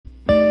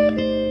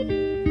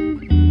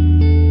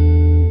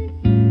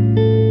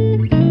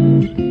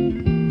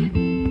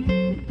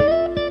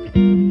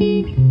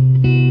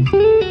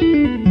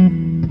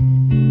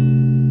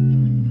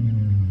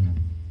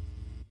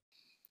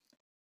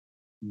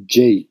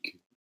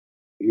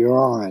You're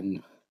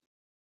on.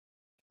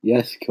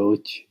 Yes,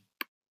 coach.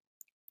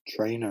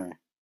 Trainer.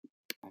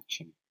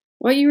 Action.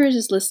 What you were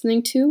just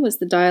listening to was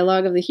the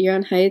dialogue of the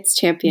Huron Heights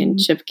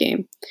championship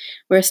game,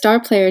 where star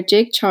player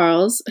Jake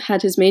Charles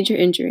had his major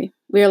injury.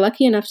 We are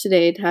lucky enough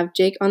today to have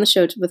Jake on the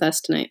show with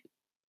us tonight.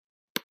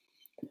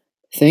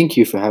 Thank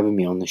you for having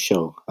me on the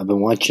show. I've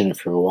been watching it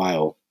for a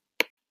while.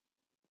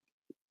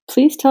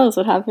 Please tell us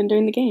what happened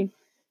during the game.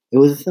 It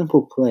was a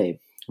simple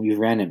play. We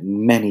ran it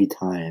many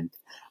times.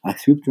 I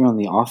swooped around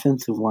the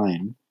offensive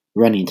line,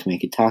 running to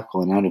make a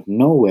tackle, and out of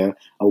nowhere,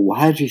 a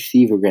wide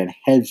receiver ran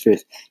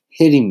headfirst,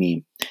 hitting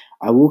me.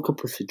 I woke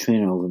up with the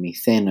trainer over me,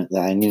 saying that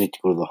I needed to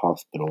go to the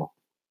hospital.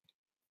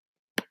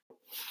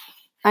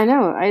 I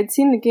know, I had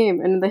seen the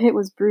game, and the hit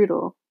was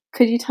brutal.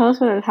 Could you tell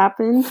us what had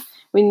happened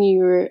when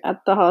you were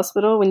at the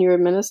hospital, when you were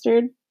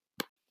administered?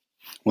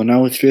 When I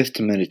was first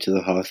admitted to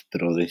the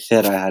hospital, they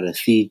said I had a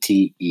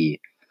CTE.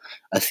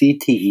 A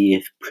CTE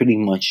is pretty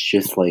much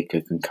just like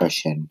a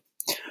concussion.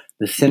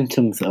 The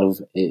symptoms of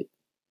it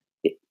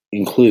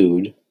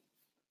include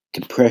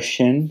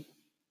depression,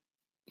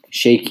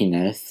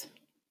 shakiness,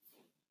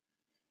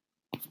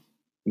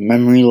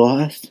 memory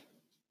loss,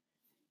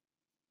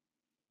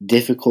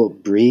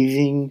 difficult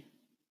breathing,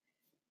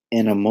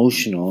 and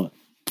emotional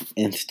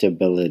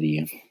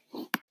instability.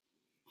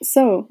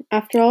 So,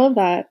 after all of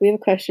that, we have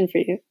a question for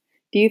you.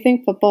 Do you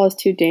think football is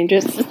too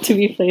dangerous to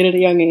be played at a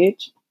young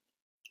age?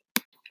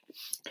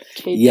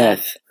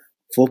 Yes,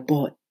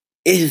 football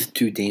is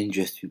too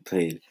dangerous to be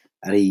played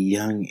at a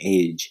young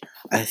age.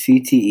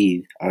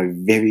 CTEs are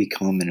very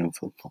common in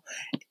football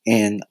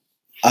and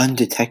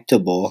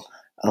undetectable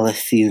unless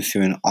seen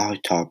through an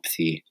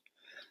autopsy.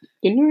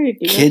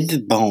 Kids'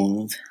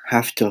 bones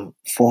have to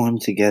form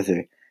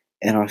together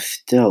and are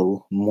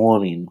still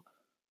molding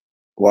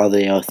while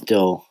they are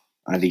still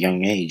at a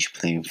young age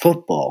playing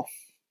football.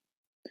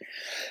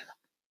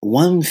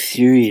 One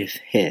serious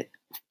hit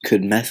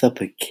could mess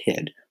up a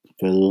kid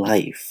for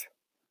life,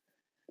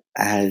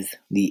 as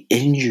the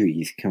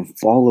injuries can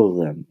follow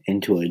them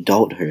into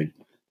adulthood.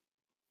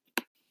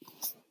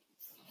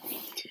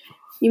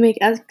 You make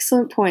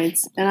excellent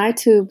points, and I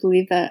too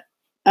believe that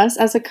us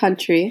as a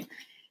country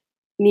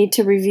need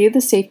to review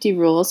the safety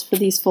rules for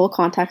these full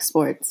contact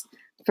sports.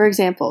 For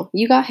example,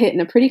 you got hit in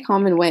a pretty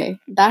common way.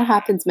 That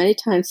happens many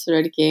times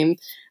throughout a game.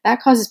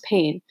 That causes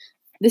pain.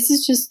 This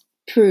just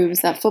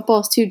proves that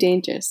football is too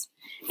dangerous.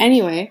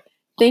 Anyway,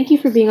 thank you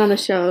for being on the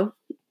show,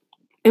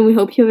 and we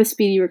hope you have a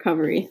speedy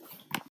recovery.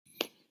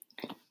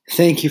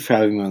 Thank you for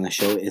having me on the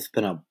show. It's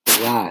been a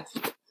blast.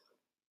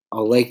 I'd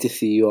like to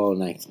see you all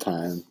next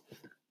time.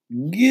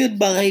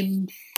 Goodbye.